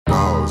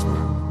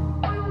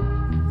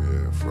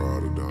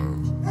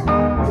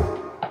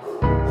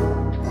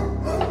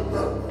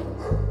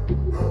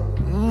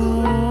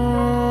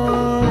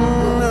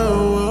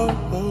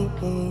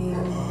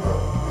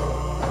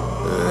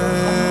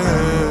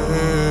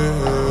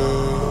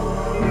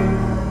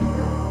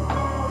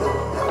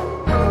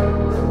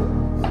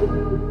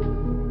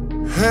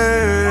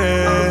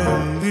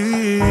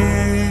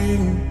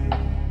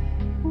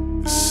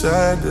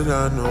that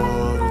I know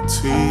all the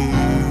tea.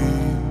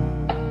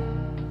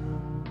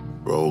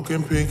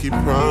 Broken pinky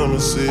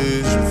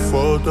promises. You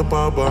fucked up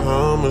our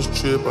Bahamas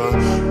trip. I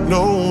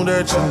know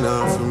that you're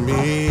not for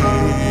me.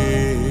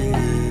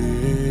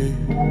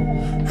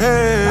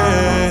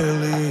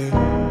 Haley,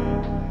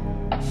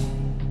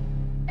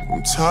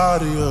 I'm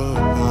tired of your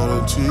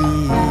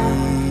apologies.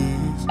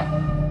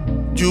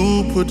 You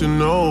put the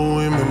no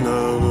in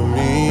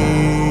monogamy.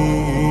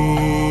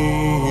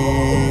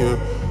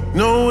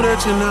 Know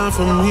that you're not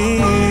for me.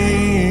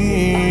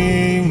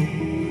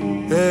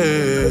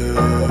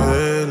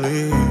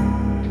 Haley,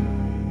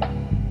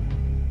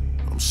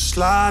 I'm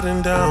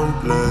sliding down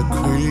Black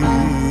Creek.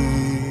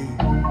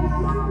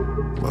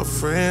 My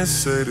friends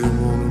say they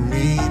wanna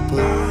meet,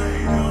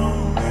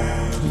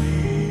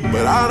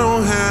 but I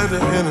don't have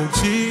the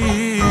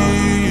energy.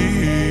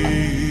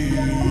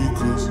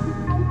 'Cause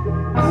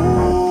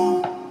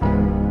ooh,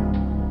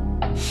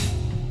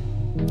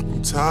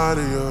 I'm tired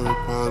of your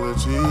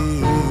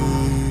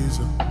apologies.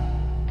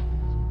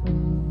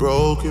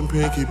 Broken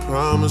pinky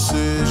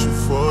promises. You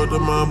fucked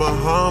up my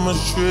Bahamas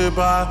trip.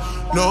 I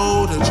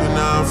know that you're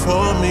not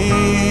for me.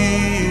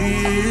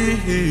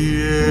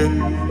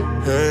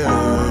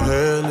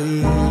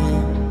 Haley,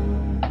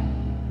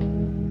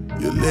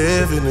 you're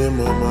living in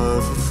my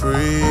mind for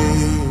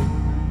free.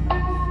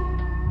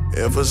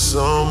 And for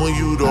someone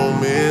you don't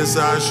miss,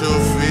 I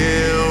should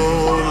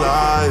feel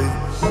like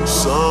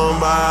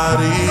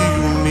somebody you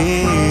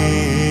need.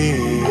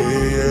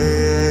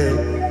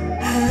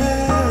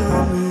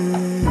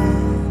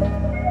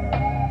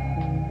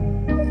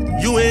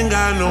 You ain't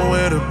got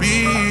nowhere to be.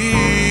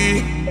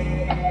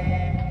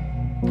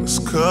 It's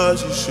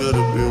 'cause you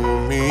should've been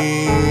with me.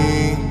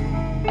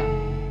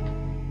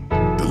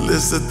 The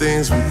list of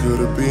things we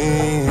could've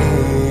been.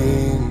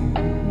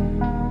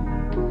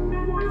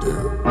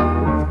 Yeah.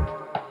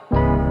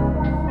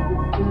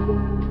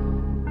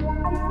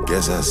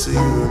 Guess I see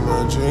you in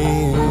my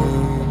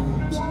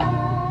dreams.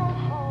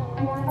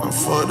 I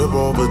fucked up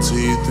over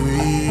T3.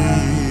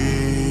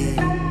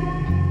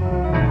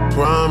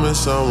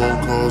 Promise I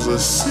won't cause a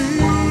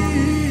scene.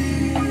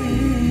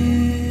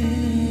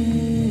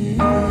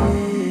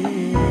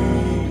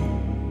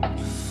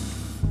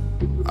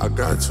 I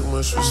got too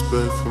much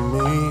respect for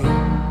me.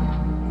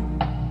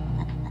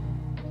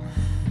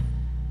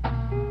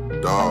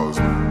 Dogs,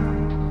 man.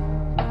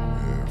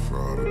 Yeah, for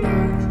all the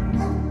dogs.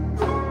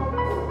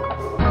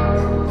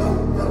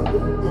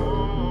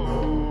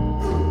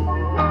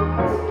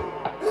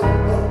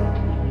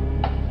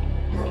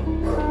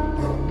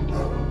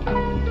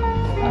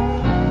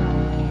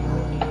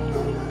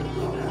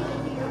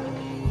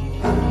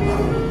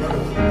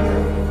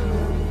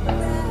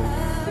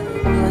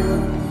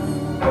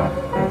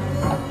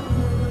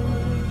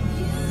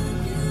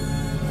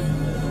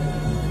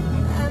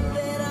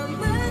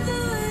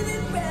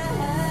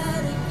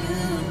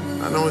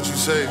 I know what you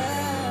say.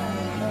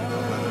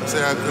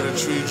 Say I could've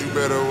treated you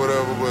better or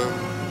whatever, but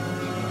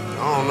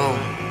I don't know.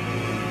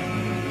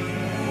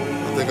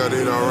 I think I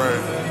did all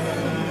right.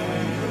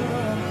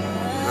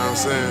 You know what I'm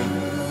saying?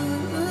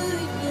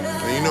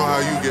 And you know how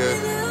you get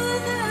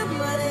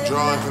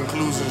drawing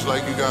conclusions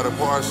like you got a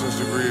Parsons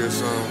degree or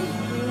something.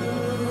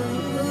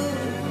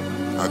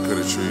 I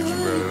could've treated you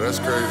better. That's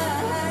crazy.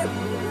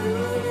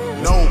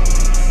 No.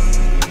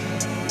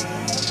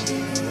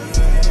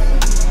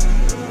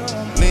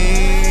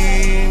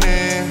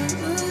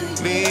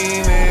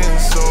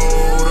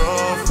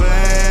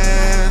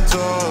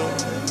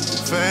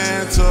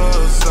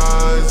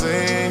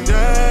 Fantasizing,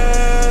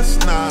 that's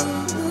not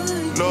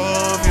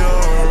love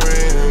you're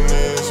in.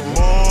 It's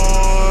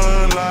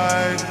more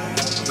like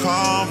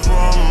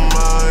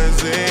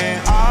compromising.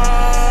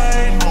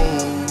 I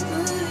move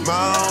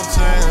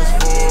mountains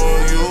for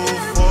you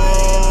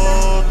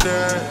for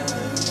that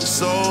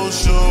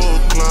social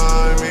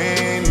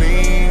climbing.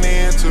 Lean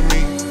into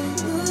me.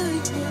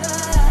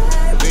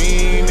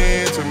 Lean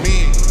into me.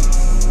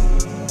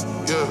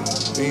 Yeah,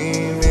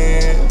 lean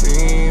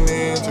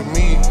into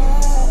me.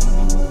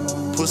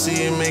 Pussy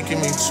ain't making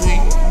me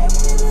tweak,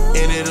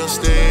 and it'll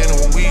stay in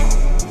a week.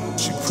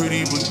 She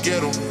pretty but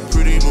ghetto,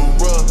 pretty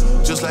but rough,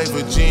 just like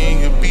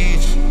Virginia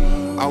Beach.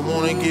 I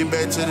wanna get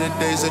back to the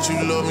days that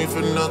you loved me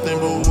for nothing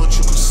but what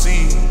you could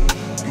see.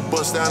 You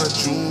bust down a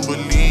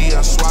Jubilee,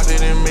 I swapped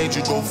it and made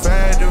you go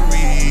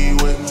factory.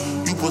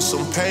 You put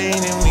some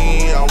pain in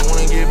me, I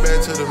wanna get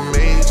back to the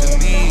major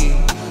league.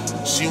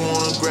 She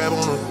wanna grab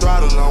on the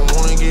throttle, I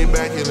wanna get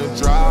back in the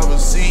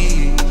driver's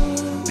seat.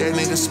 That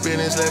nigga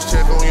spent his last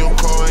check on your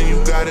car and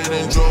you got it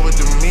and drove it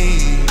to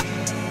me.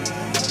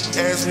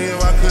 Asked me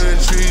if I could've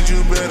treated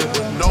you better,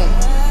 but no.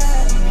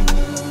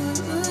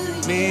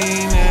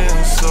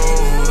 Leaning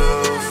soda,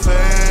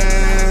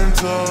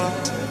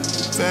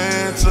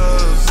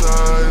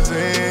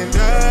 fantasizing,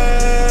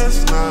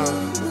 that's not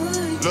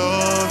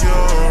love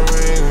you're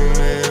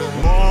in. It's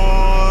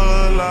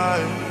more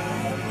like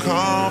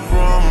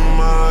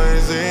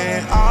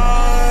compromising.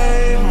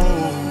 I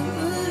move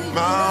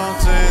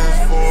mountains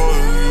for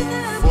you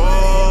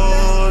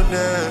for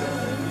that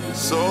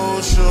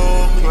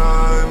social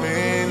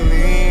climbing.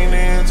 Lean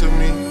into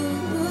me.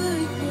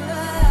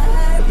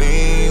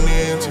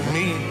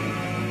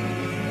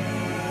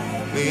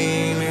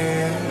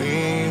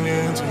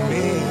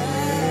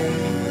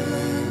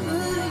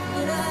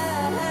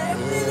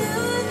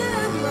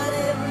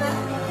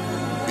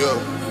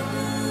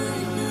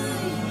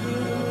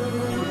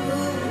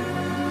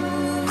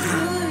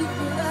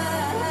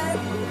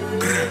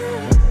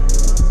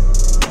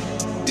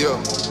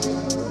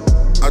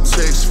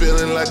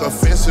 feeling like a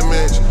fencing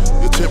match.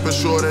 Your temper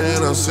shorter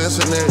and I'm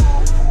sensing that.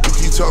 You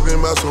keep talking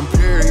about some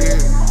period,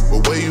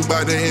 but where you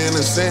about to end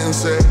a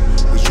sentence at?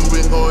 Cause you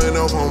been going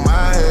off on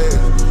my ass.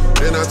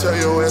 Then I tell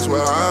your ass where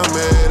I'm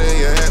at, and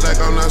you act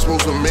like I'm not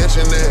supposed to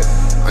mention that.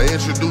 I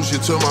introduce you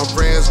to my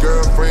friends,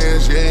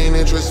 girlfriends. You ain't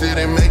interested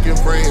in making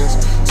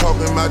friends.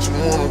 Talking about you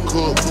wanna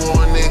cook for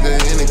a nigga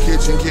in the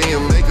kitchen, can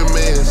you make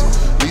amends?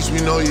 At least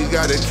we know you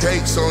got the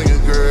cakes on you,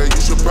 girl.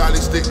 You should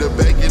probably stick the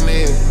bacon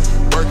in.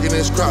 Working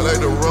this crowd like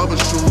the rubber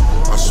shoe.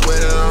 I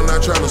swear that I'm not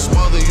trying to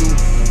smother you.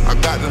 I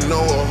got to know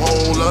a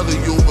whole other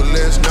you, but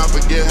let's not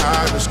forget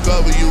how I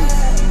discover you.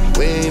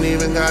 We ain't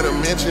even gotta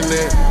mention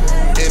that.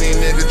 Any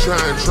nigga try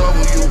and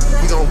trouble you,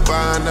 we gon'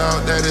 find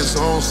out that it's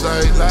on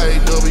site like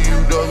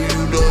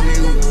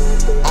www.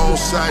 On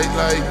site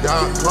like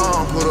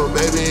 .com. Put a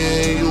baby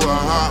in, you a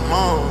hot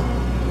mom.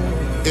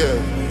 Yeah,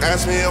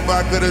 ask me if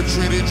I could've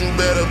treated you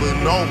better, but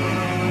no,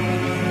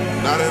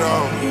 not at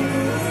all.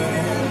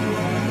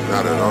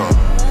 Not at all.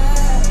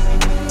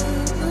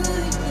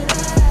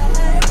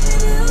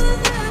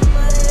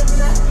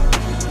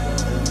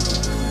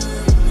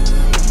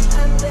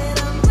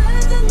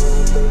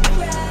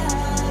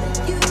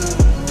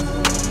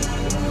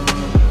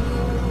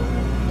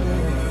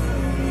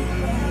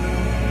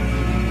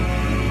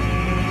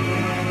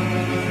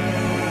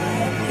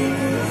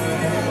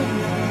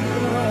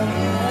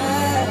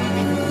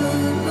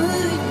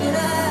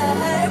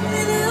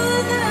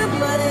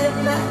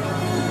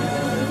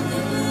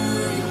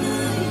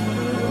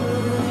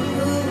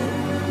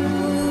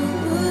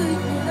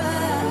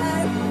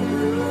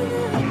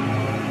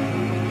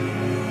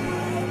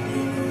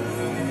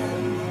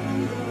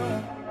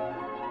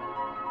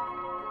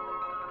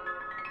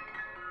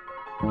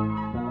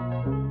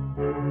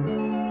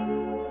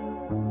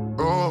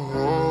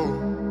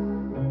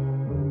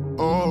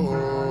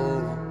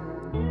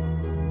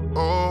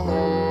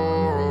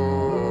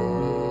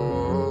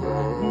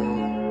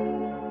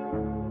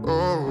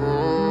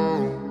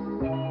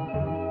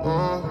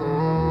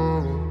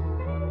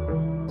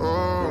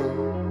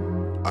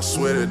 I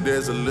swear that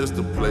there's a list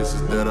of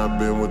places that I've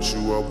been with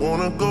you. I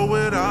wanna go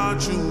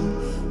without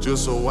you,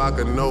 just so I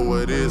can know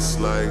what it's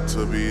like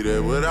to be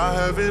there without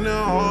having to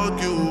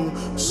argue.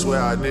 Swear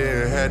I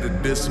didn't have the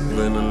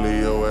discipline to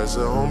leave your ass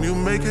at home. You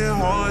make it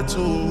hard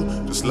to.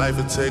 This life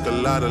would take a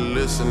lot of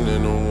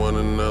listening to one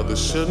another.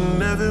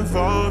 Shouldn't have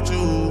involved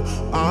you.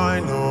 I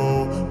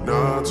know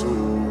not to.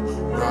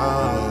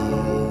 Now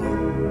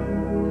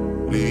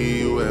leave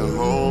you at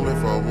home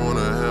if I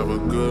wanna have a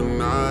good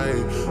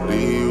night.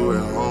 Leave you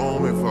at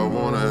home if I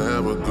wanna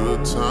have a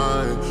good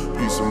time.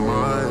 Peace of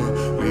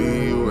mind.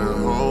 Leave you at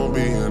home,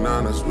 being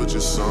honest with you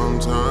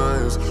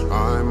sometimes.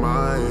 I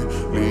might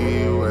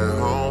leave you at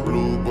home,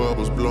 blue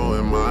bubbles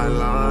blowing my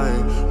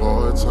line.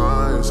 Hard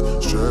times,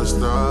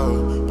 stressed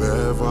out,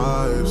 bad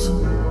vibes.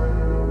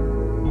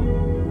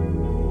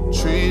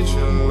 Treat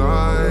you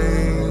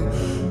like,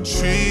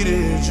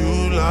 treated you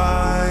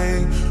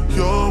like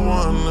you're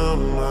one of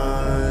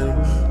mine.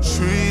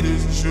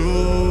 Treated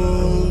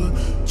you,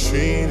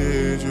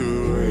 treated you,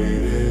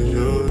 treated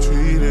you,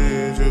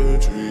 treated you,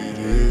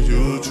 treated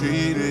you,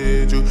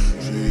 treated you,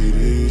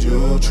 treated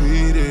you,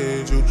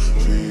 treated you,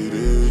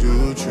 treated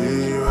you,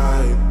 treat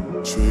right,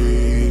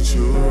 treat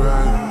you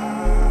right.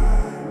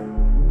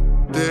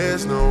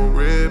 There's no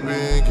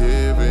ribbon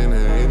given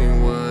to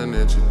anyone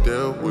that you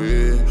dealt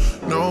with.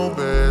 No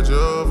badge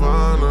of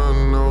honor,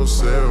 no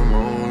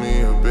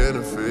ceremony or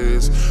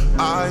benefits.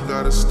 I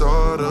gotta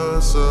start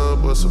us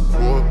up a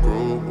support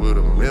group with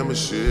a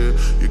membership.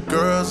 Your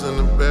girls in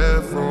the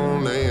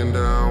bathroom laying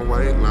down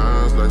white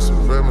lines like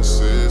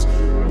supremacists.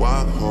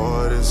 Walk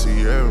hard and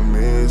Sierra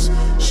Mist.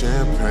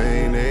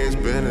 Champagne, eggs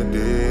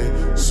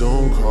Benedict.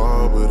 Zoom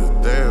call with a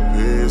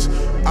therapist.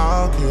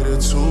 I'll get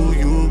it to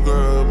you,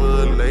 girl,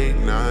 but late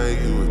night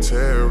you a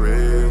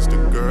terrorist. The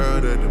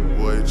girl that the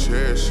boy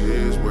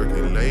cherishes,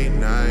 working late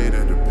night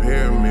at the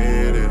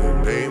pyramid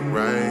and it ain't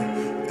right.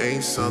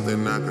 Ain't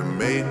something I can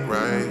make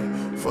right.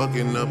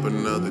 Fucking up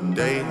another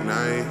date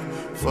night.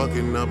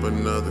 Fucking up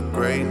another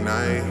great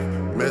night.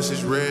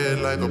 Message red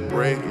like a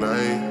brake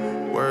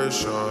light. Word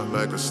sharp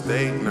like a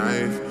steak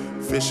knife.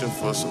 Fishing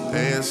for some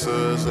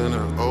answers in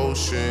an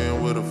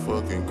ocean with a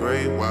fucking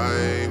great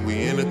white.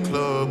 We in the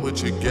club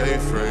with your gay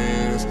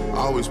friends.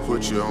 Always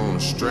put you on a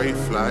straight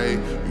flight.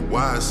 You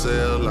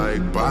YSL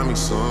like buy me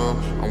some.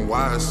 I'm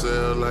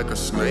YSL like a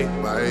snake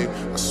bite.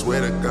 I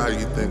swear to God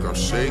you think I'm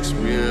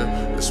Shakespeare.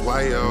 That's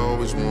why you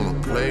always wanna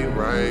play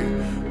right.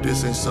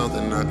 This ain't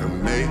something I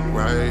can make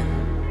right.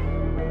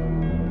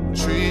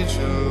 Treat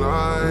you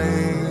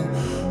like,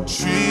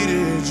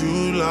 treated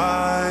you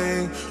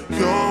like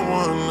you're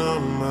one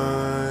of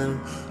mine.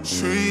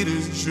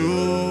 Treated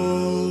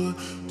you,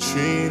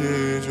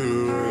 treated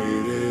you,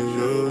 treated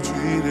you,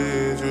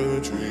 treated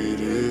you,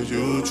 treated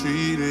you,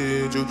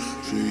 treated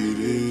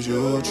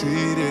you,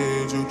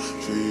 treated you,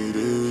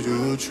 treated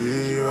you,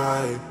 treat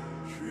right,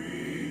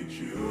 treat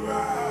you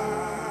right.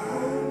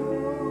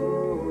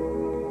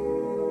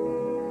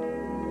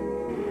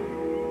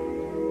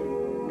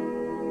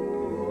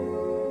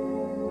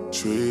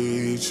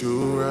 Treat treat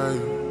you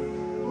right.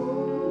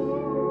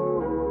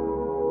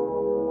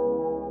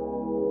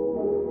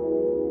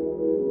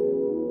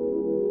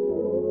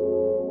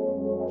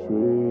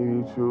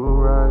 Treat you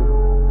right.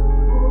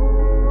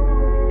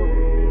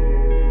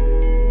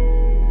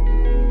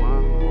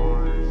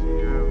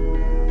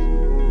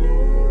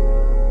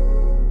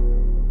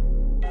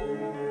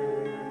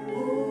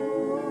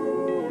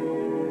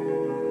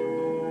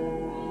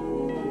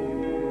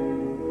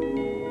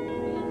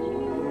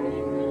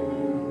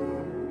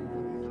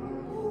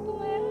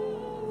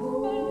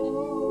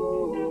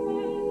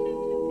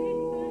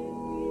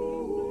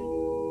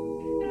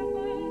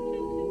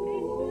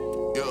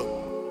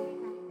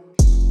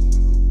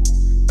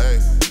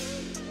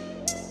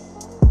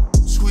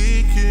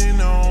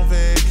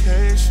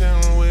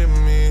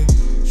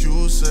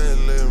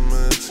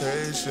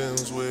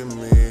 With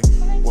me,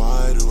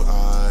 why do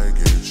I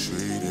get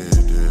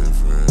treated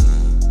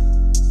different?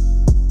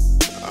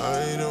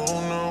 I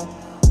don't know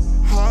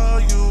how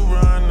you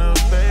run the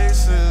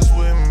bases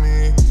with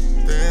me,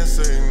 then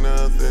say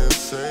nothing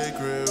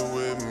sacred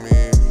with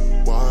me.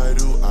 Why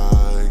do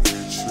I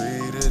get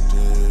treated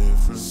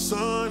different?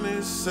 Sun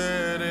is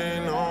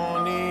setting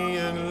on the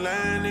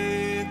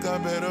Atlantic. I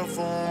bet a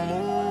full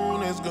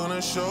moon is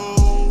gonna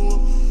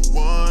show.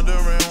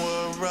 Wondering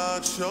what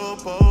rocks your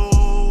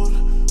boat.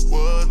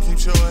 What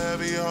keeps your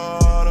heavy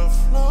heart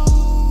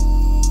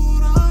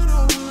afloat? I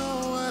don't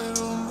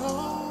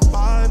know.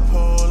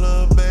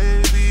 Bipolar,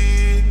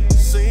 baby.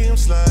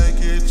 Seems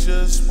like it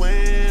just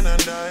went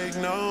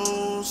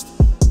undiagnosed.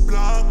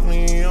 Block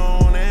me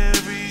on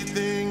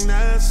everything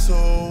that's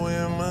so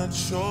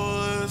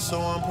immature,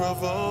 so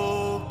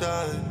unprovoked.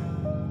 I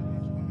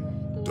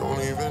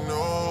don't even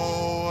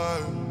know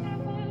why.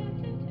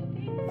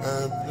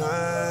 Had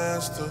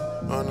plans to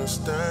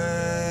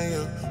understand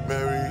you,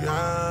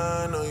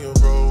 Mariana, you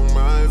broke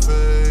my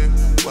faith.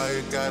 Why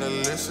you gotta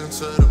listen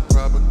to the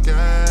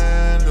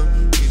propaganda?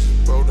 You just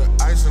broke the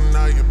ice and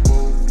now you're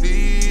both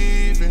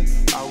leaving.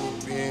 I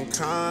was being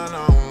kind,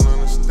 I don't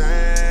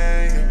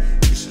understand you.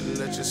 You should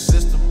let your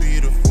sister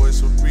be the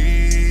voice of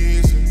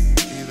reason.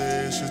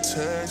 Either it's your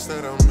text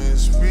that I'm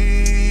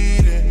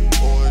misreading,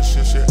 or it's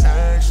just your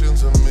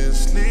actions are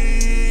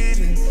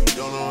misleading.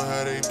 Don't know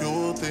how they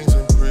do things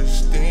in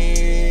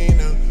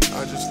Christina.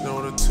 I just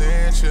know the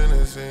tension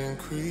is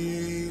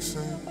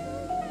increasing.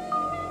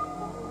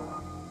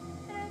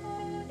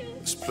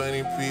 There's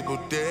plenty people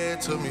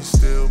dead to me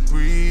still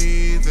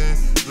breathing.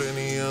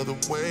 Plenty other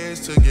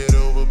ways to get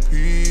over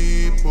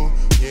people.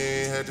 You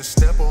ain't had to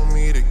step on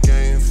me to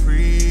gain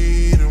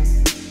freedom.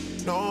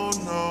 No,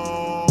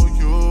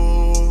 you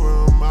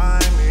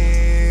remind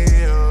me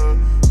of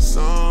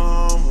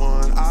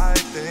someone I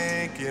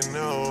think you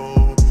know.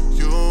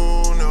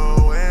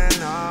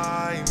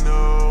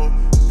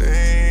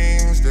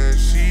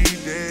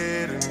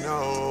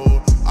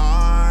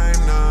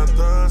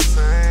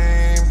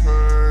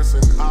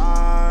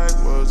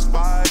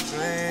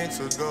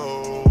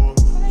 Ago,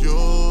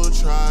 you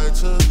tried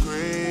to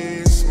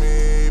grease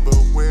me, but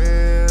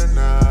we're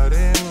not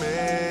in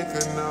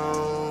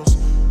Mykonos.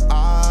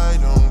 I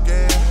don't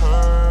get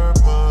hurt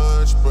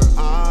much, but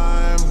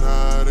I'm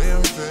not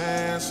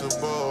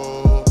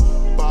invincible.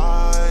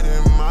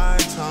 Biding my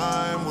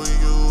time with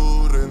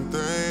you, then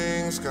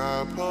things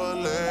got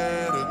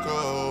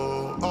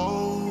political.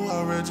 Oh,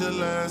 I read your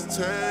last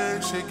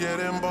text, you're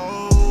getting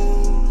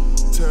bold,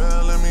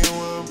 telling me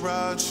what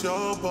brought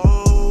your boat.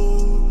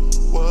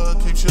 What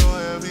keeps your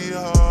heavy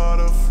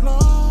heart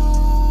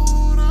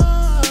afloat?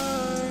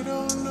 I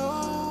don't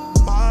know.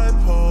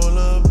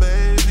 Bipolar,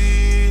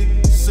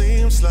 baby.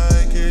 Seems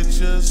like it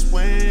just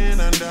went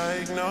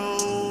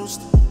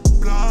undiagnosed.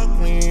 Block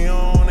me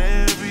on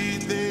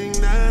everything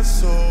that's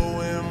so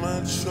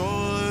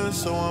immature,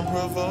 so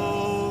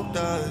unprovoked.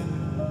 I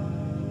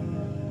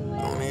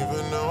don't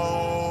even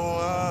know.